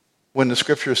 When the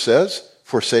scripture says,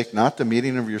 forsake not the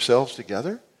meeting of yourselves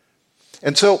together.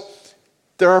 And so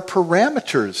there are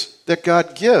parameters that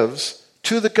God gives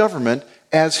to the government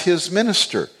as his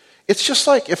minister. It's just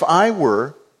like if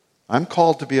I'm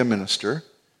called to be a minister,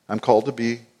 I'm called to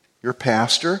be your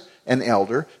pastor, an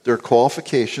elder. There are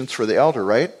qualifications for the elder,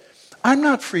 right? I'm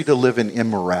not free to live in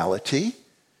immorality.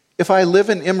 If I live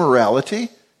in immorality,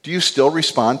 do you still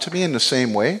respond to me in the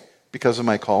same way because of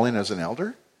my calling as an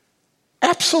elder?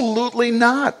 Absolutely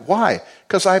not. Why?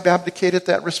 Because I've abdicated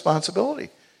that responsibility.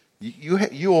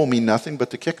 You owe me nothing but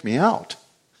to kick me out.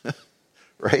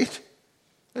 Right?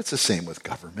 It's the same with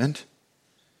government.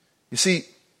 You see,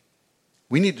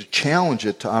 we need to challenge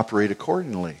it to operate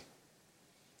accordingly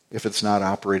if it's not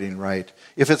operating right.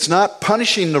 If it's not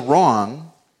punishing the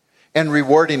wrong and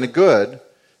rewarding the good,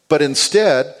 but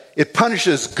instead it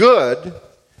punishes good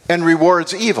and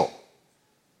rewards evil,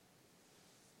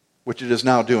 which it is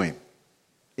now doing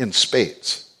in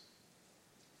spades.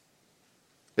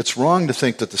 It's wrong to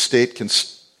think that the state can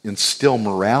instill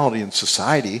morality in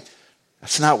society.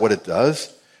 That's not what it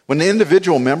does. When the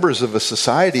individual members of a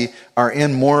society are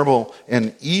immoral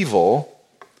and evil,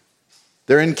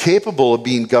 they're incapable of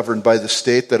being governed by the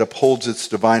state that upholds its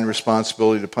divine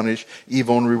responsibility to punish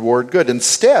evil and reward good.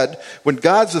 Instead, when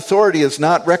God's authority is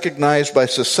not recognized by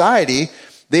society,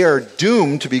 they are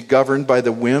doomed to be governed by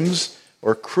the whims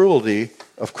or cruelty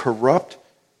of corrupt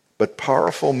but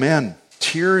powerful men.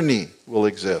 Tyranny will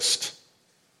exist,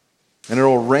 and it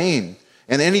will reign.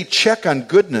 And any check on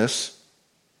godless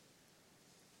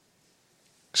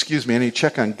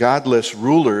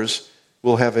rulers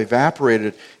will have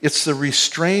evaporated. It's the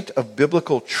restraint of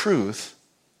biblical truth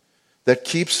that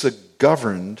keeps the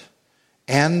governed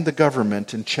and the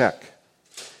government in check.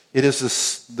 It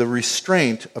is the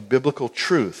restraint of biblical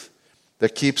truth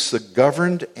that keeps the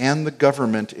governed and the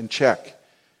government in check.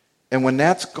 And when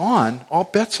that's gone, all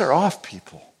bets are off,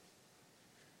 people.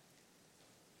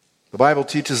 The Bible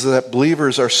teaches that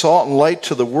believers are salt and light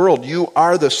to the world. You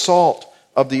are the salt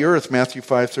of the earth, Matthew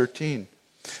 5:13.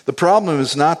 The problem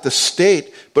is not the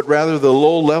state, but rather the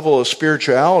low level of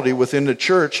spirituality within the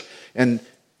church. And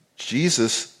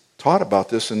Jesus taught about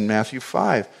this in Matthew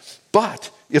 5.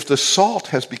 But if the salt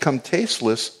has become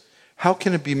tasteless, how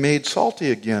can it be made salty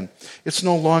again? It's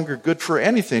no longer good for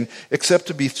anything except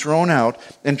to be thrown out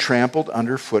and trampled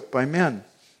underfoot by men.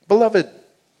 Beloved,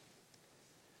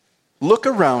 look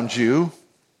around you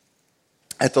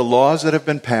at the laws that have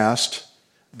been passed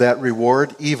that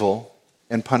reward evil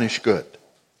and punish good.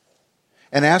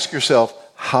 And ask yourself,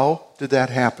 how did that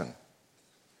happen?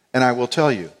 And I will tell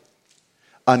you,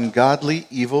 ungodly,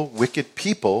 evil, wicked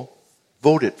people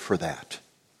voted for that.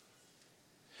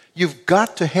 You've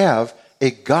got to have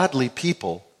a godly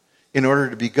people in order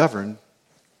to be governed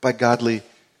by godly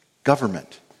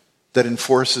government that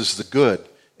enforces the good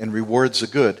and rewards the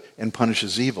good and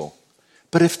punishes evil.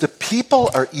 But if the people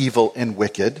are evil and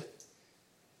wicked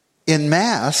in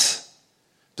mass,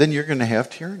 then you're going to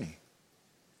have tyranny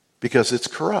because it's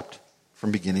corrupt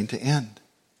from beginning to end.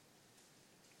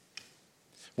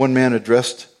 One man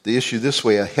addressed the issue this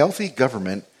way: a healthy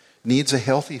government needs a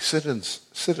healthy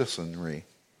citizenry.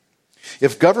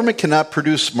 If government cannot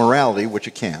produce morality, which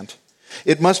it can't,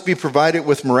 it must be provided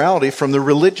with morality from the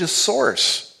religious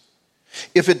source.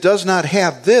 If it does not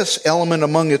have this element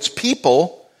among its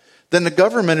people, then the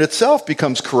government itself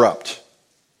becomes corrupt.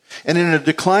 And in a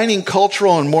declining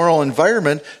cultural and moral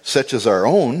environment such as our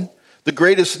own, the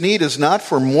greatest need is not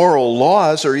for moral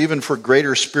laws or even for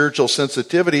greater spiritual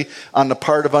sensitivity on the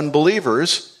part of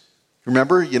unbelievers.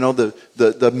 Remember,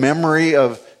 the memory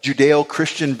of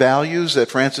Judeo-Christian values that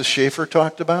Francis Schaeffer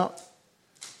talked about?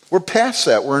 We're past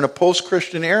that. We're in a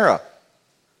post-Christian era.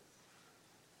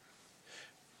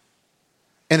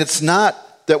 And it's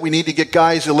not that we need to get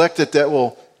guys elected that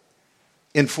will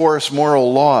enforce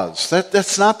moral laws.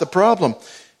 That's not the problem.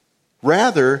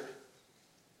 Rather,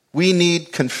 we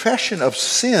need confession of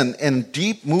sin and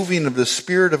deep moving of the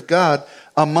Spirit of God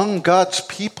among God's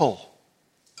people.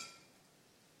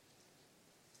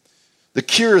 The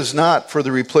cure is not for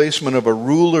the replacement of a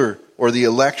ruler or the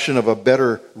election of a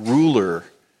better ruler.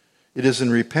 It is in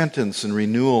repentance and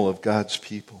renewal of God's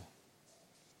people.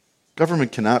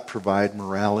 Government cannot provide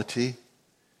morality.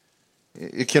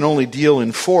 It can only deal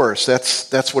in force.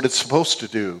 That's what it's supposed to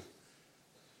do.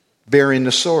 Bearing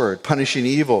the sword, punishing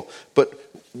evil. But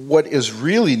what is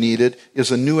really needed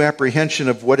is a new apprehension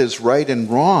of what is right and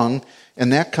wrong,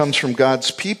 and that comes from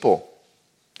God's people,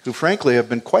 who frankly have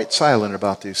been quite silent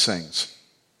about these things.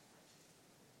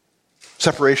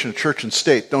 Separation of church and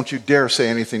state. Don't you dare say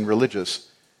anything religious.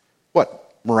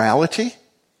 What? Morality?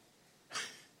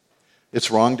 It's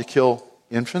wrong to kill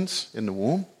infants in the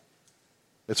womb?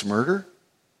 It's murder?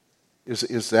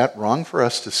 Is that wrong for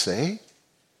us to say?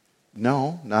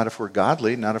 No, not if we're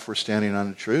godly, not if we're standing on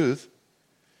the truth.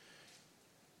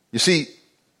 You see,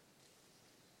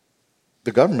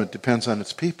 the government depends on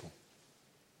its people.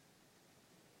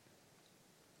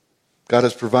 God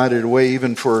has provided a way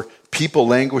even for people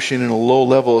languishing in a low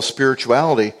level of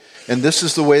spirituality, and this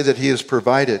is the way that He has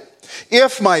provided.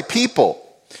 If my people,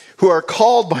 who are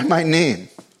called by my name,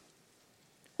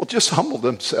 will just humble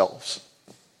themselves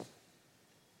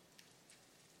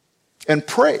and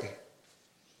pray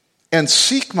and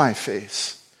seek my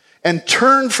face and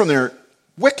turn from their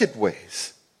wicked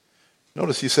ways.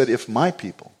 Notice He said, if my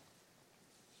people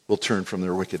will turn from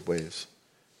their wicked ways,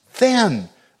 then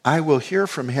I will hear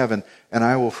from heaven and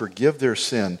I will forgive their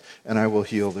sin and I will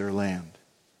heal their land.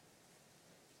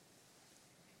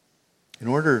 In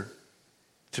order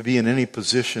to be in any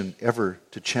position ever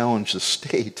to challenge the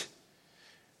state,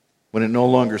 when it no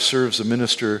longer serves a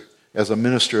minister as a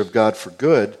minister of God for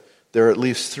good, there are at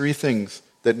least three things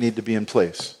that need to be in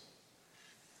place.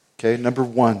 Okay, number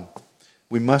one,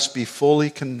 we must be fully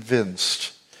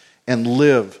convinced and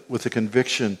live with the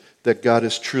conviction that God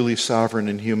is truly sovereign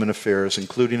in human affairs,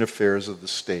 including affairs of the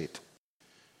state.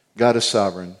 God is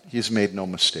sovereign. He's made no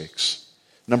mistakes.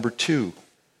 Number two,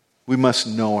 we must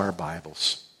know our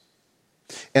Bibles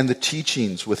and the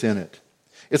teachings within it.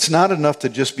 It's not enough to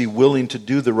just be willing to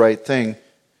do the right thing,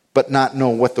 but not know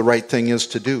what the right thing is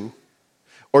to do,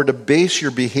 or to base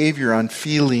your behavior on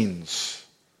feelings,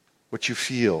 what you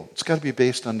feel. It's got to be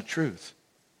based on the truth.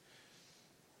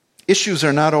 Issues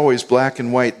are not always black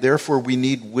and white. Therefore, we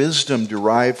need wisdom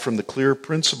derived from the clear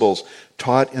principles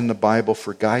taught in the Bible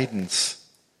for guidance.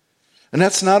 And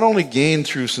that's not only gained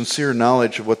through sincere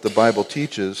knowledge of what the Bible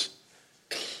teaches.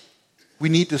 We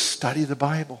need to study the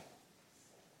Bible.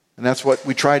 And that's what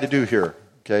we try to do here,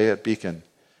 okay, at Beacon.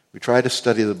 We try to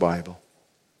study the Bible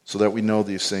so that we know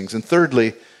these things. And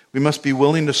thirdly, we must be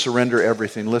willing to surrender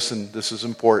everything. Listen, this is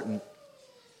important.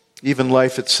 Even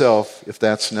life itself, if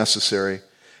that's necessary.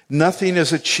 Nothing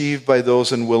is achieved by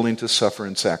those unwilling to suffer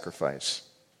and sacrifice.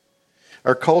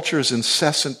 Our culture's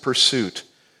incessant pursuit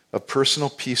of personal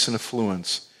peace and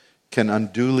affluence can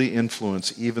unduly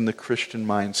influence even the Christian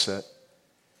mindset.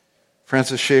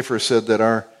 Francis Schaeffer said that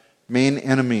our main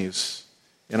enemies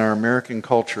in our American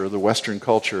culture, the Western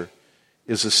culture,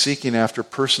 is a seeking after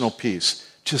personal peace.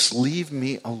 Just leave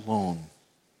me alone.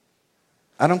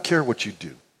 I don't care what you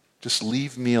do. Just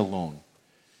leave me alone.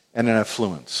 And an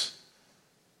affluence.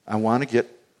 I want to get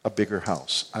a bigger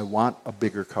house. I want a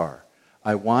bigger car.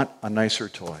 I want a nicer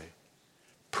toy.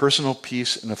 Personal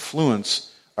peace and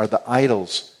affluence are the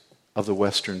idols of the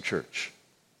Western church.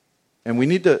 And we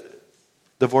need to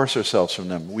divorce ourselves from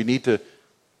them. We need to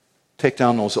take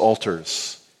down those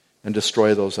altars and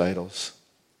destroy those idols.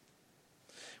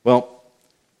 Well,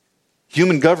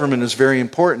 human government is very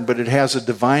important, but it has a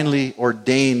divinely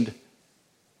ordained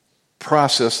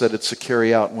process that it's to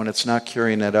carry out. When it's not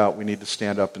carrying that out, we need to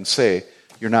stand up and say,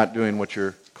 you're not doing what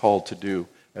you're called to do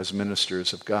as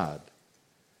ministers of God.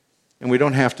 And we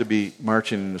don't have to be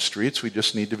marching in the streets. We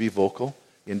just need to be vocal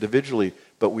individually.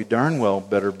 But we darn well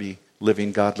better be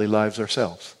living godly lives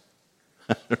ourselves.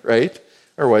 Right?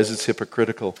 Otherwise it's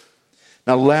hypocritical.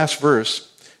 Now the last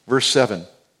verse, verse 7.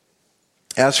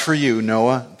 As for you,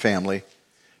 Noah and family,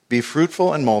 be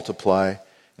fruitful and multiply,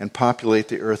 and populate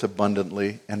the earth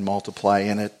abundantly and multiply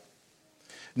in it.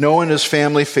 Noah and his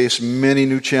family faced many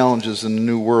new challenges in the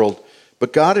new world,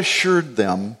 but God assured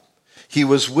them he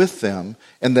was with them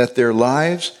and that their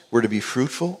lives were to be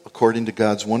fruitful according to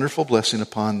God's wonderful blessing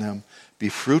upon them. Be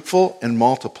fruitful and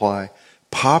multiply,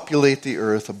 populate the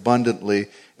earth abundantly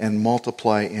and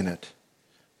multiply in it.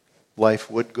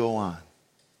 Life would go on.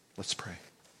 Let's pray.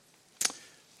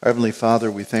 Our Heavenly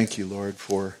Father, we thank you, Lord,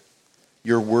 for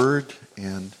your word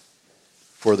and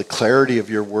for the clarity of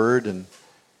your word and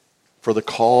for the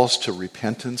calls to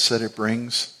repentance that it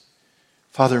brings.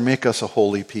 Father, make us a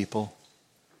holy people.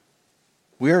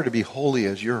 We are to be holy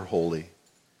as you're holy.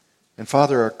 And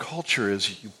Father, our culture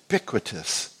is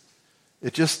ubiquitous.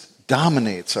 It just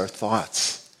dominates our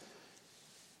thoughts.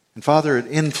 And Father, it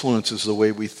influences the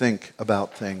way we think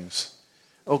about things.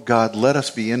 Oh God, let us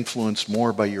be influenced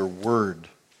more by your word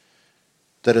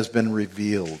that has been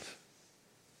revealed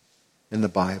in the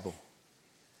Bible.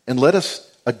 And let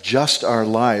us adjust our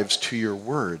lives to your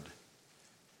word.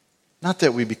 Not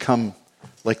that we become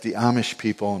like the Amish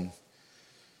people and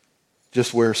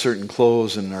just wear certain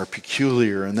clothes and are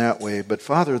peculiar in that way, but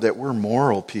Father, that we're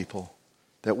moral people,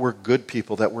 that we're good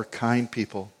people, that we're kind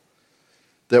people,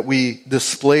 that we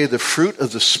display the fruit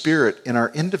of the Spirit in our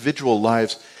individual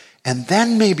lives, and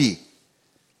then maybe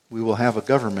we will have a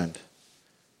government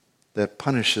that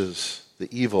punishes the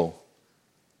evil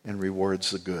and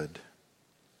rewards the good.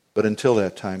 But until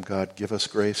that time, God, give us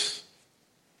grace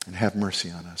and have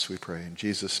mercy on us, we pray. In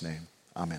Jesus' name.